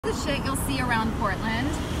the shit you'll see around Portland.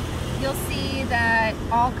 You'll see that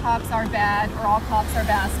all cops are bad or all cops are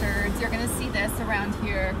bastards. You're gonna see this around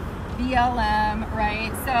here. BLM,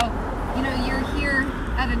 right? So, you know, you're here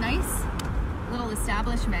at a nice little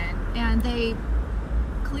establishment and they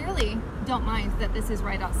clearly don't mind that this is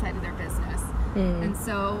right outside of their business. And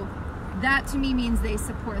so that to me means they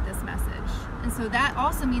support this message. And so that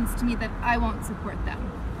also means to me that I won't support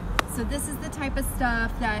them. So this is the type of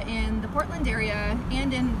stuff that in the Portland area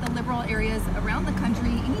and in the liberal areas around the country,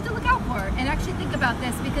 you need to look out for and actually think about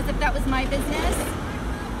this, because if that was my business,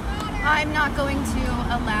 I'm not going to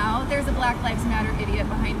allow, there's a Black Lives Matter idiot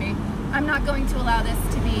behind me, I'm not going to allow this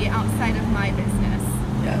to be outside of my business.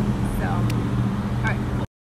 Yeah. So.